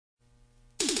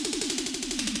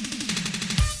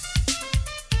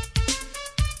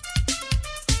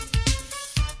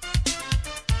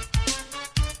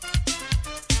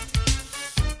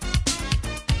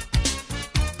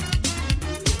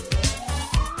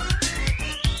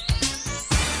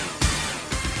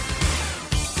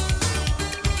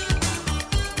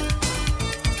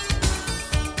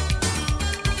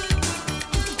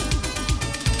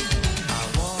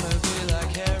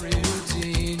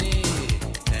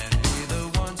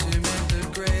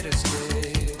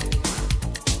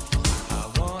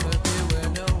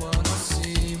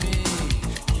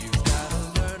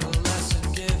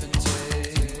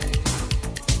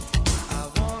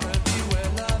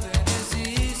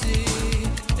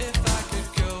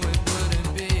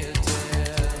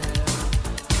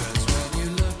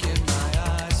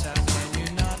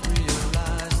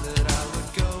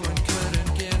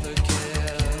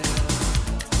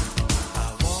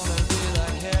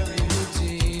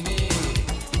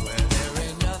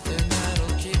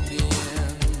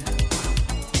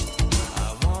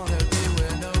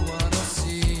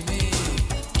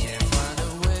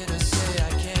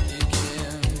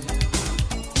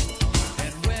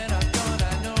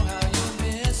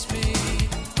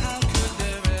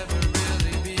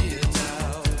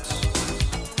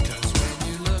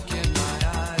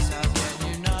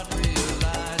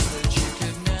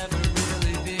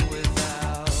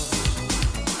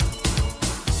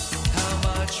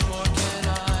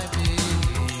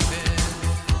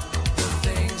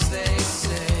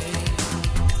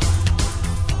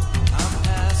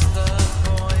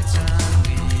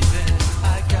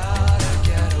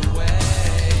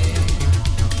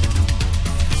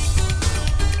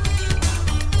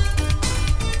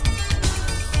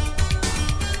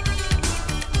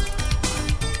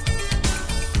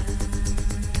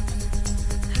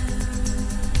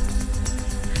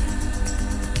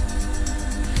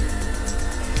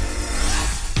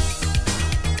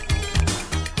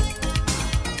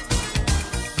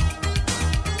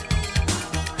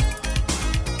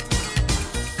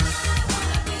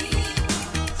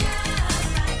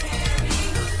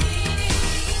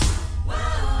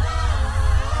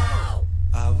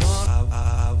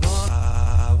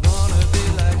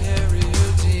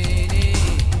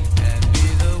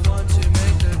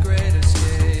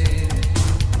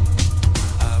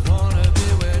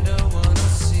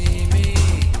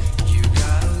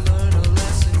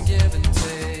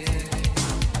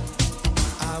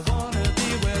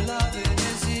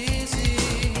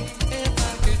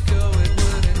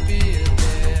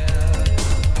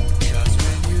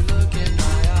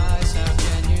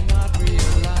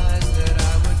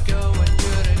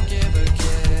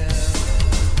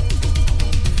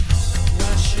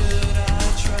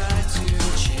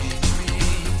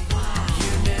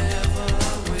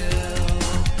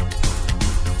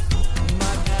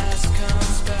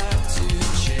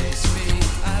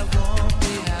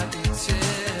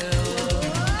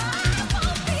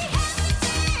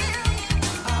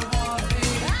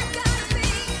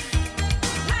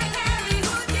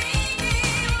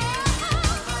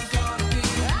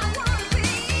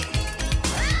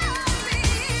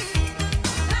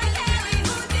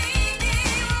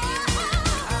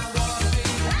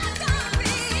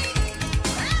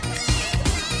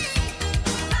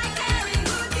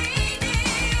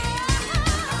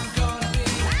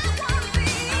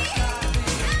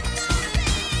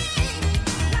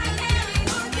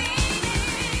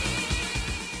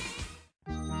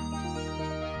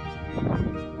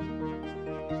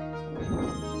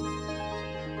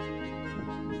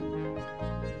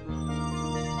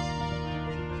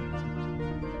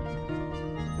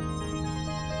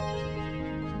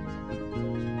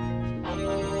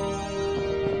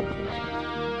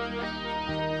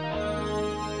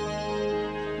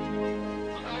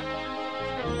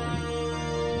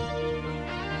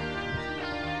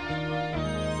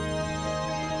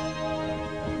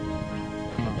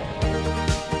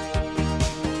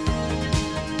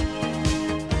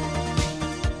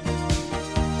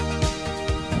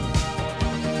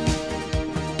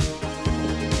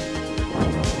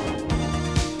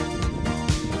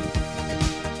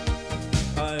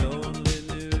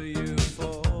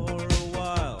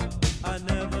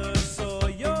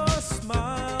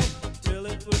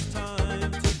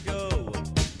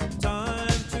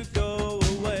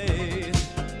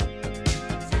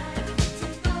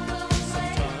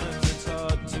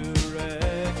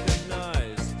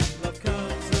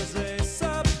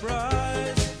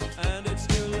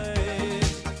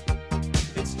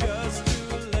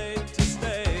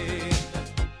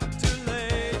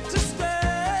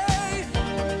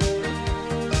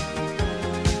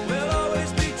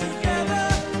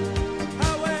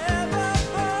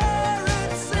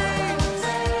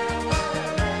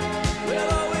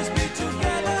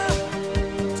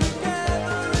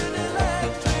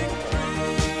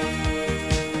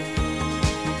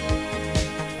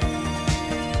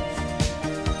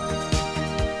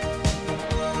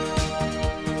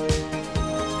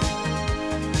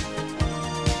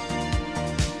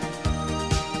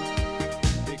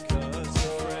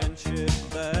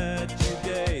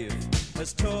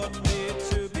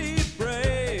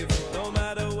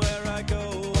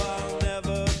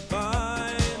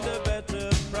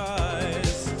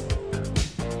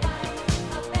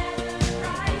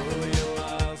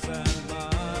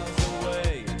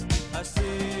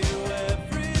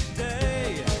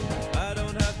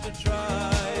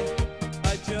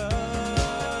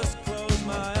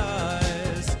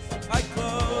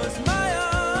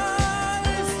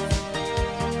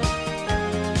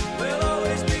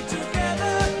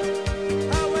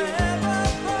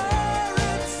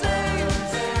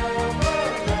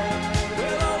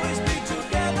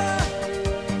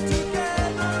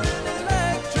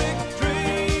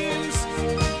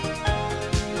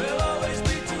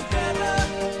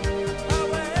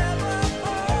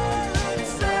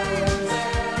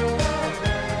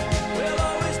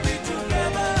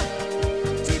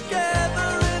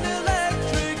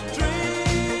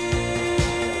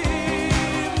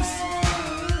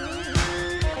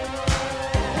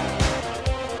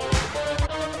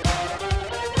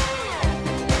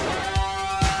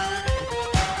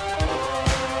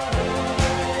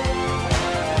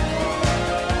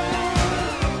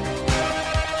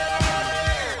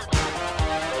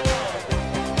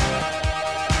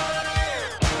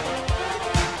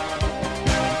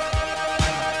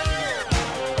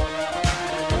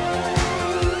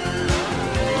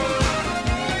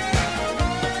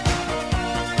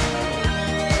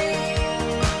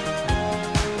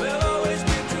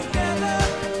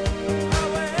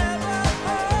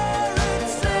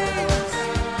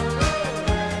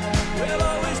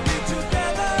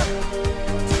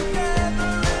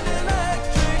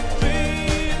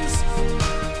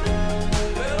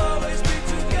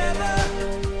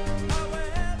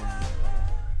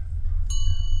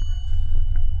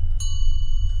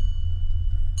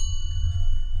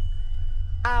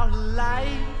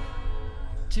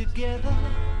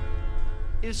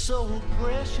is so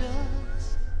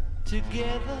precious.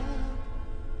 Together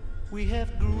we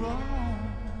have grown.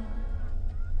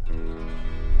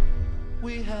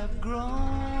 We have grown.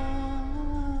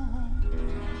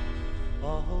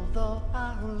 Although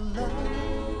our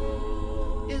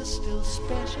love is still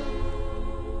special,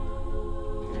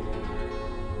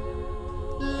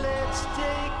 let's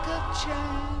take a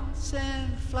chance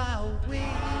and fly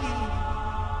away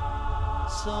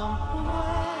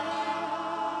somewhere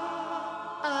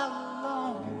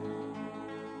alone.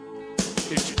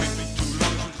 It's been too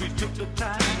long since we took the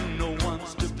time. No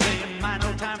one's to blame. I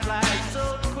know time flies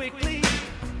so quickly.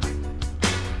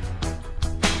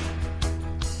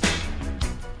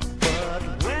 But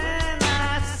when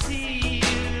I see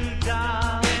you,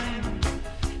 darling,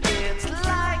 it's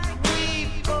like we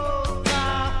both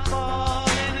are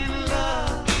falling in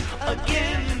love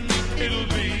again. It'll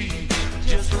be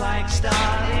just like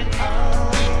starting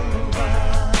over.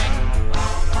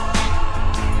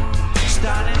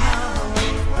 Starting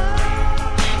over.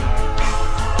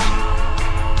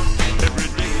 Every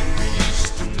day we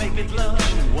used to make it love.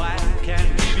 Why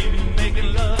can't we be making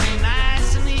love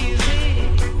nice and easy?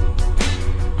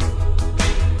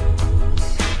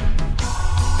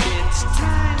 It's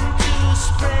time to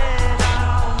spread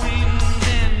our wings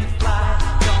and fly.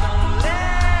 Don't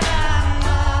let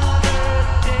another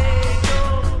day go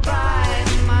by,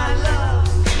 my love.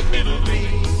 It'll be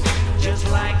just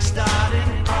like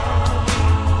starting over.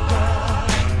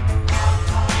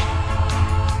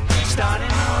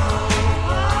 Starting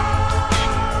over.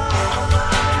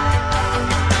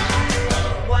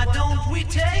 Why don't we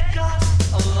take us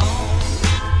alone?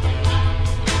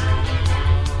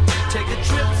 Take a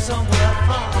trip somewhere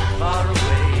far, far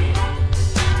away.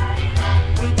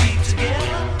 We'll be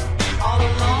together all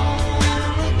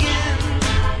alone again,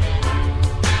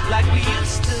 like we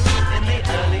used to in the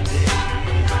early days.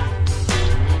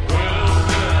 Well,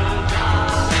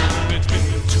 darling, it's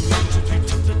been too long since we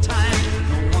took the time.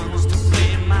 No one's to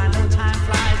blame. I know time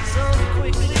flies so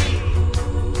quickly.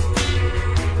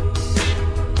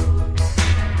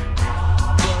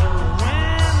 But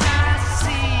when I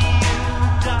see you,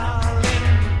 darling,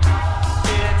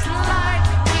 it's like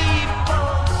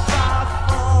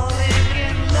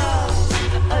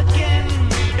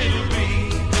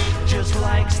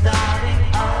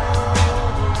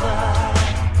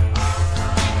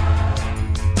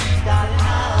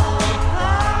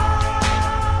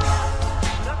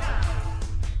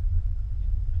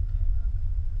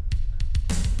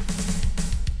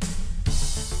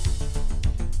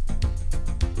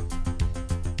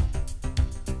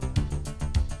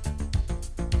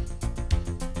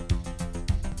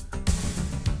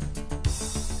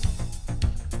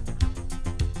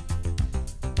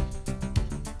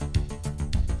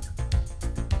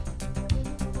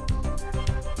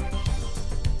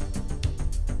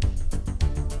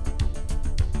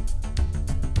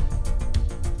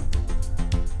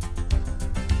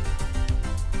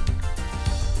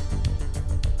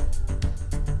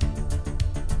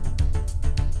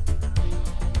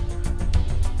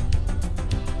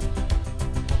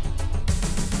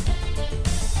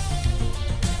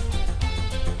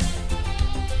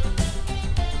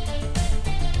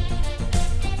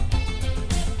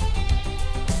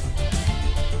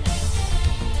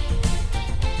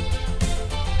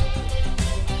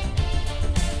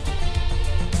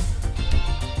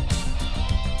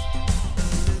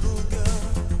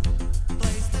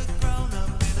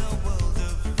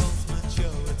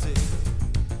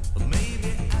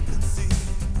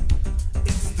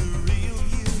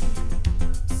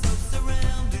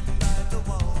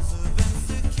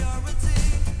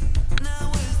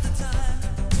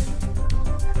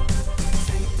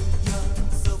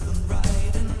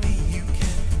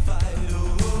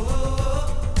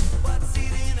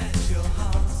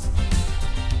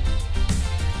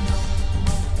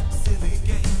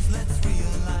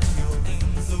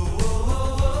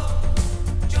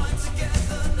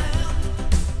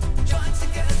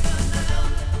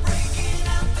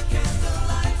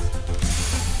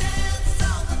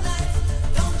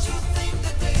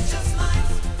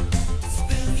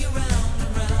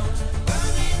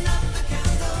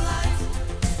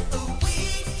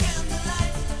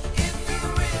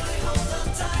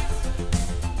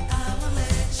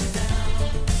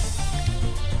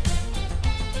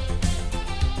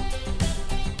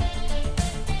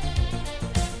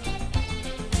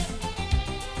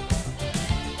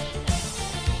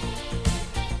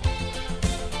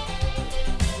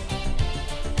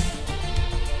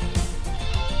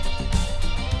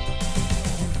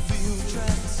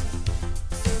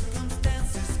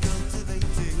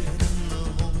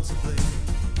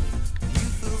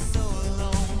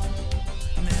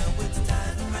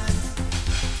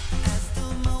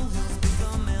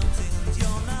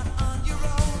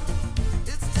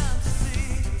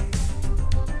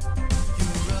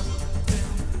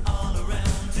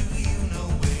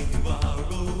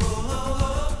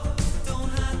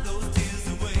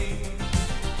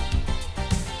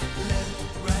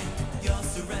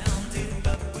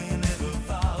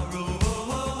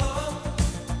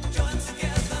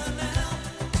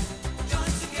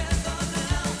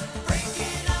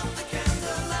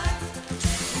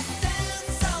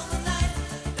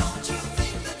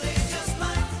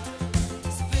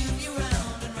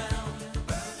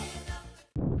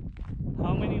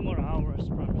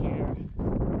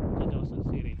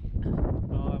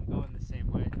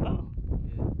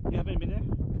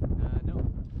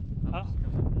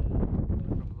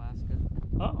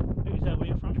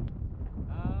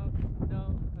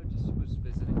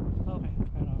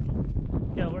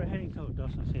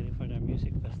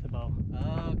music festival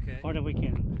Oh, okay. for the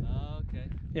weekend. Oh, okay.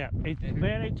 Yeah, it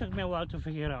really took me a while to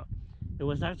figure it out. It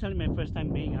was actually my first time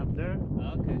being up there,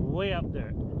 Okay. way up there.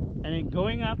 And then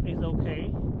going up is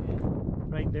okay,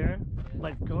 right there,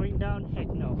 but going down, heck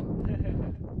no.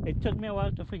 It took me a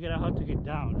while to figure out how to get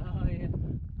down. Oh, yeah.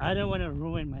 I don't want to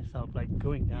ruin myself like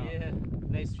going down. Yeah.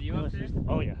 Nice view up there.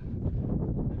 Oh yeah.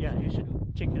 Yeah, you should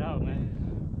check it out, man.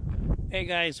 Hey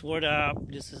guys, what up?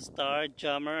 This is Star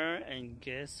Jammer, and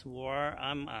guess where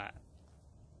I'm at?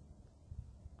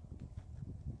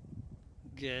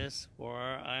 Guess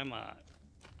where I'm at?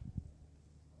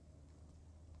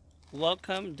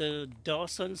 Welcome to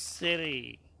Dawson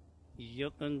City,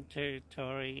 Yukon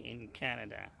Territory in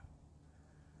Canada.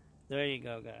 There you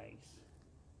go, guys.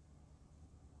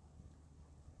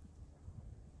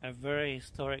 A very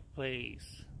historic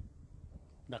place,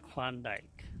 the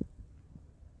Klondike,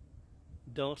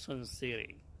 Dawson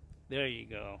City. There you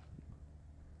go.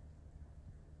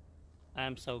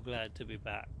 I'm so glad to be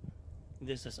back.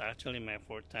 This is actually my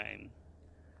fourth time.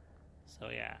 So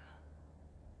yeah,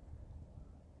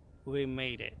 we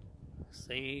made it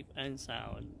safe and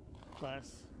sound.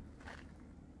 Plus,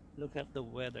 look at the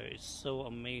weather. It's so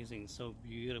amazing, so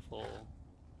beautiful.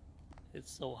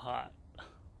 It's so hot.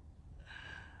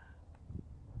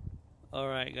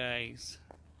 Alright guys,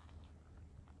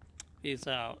 peace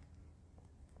out.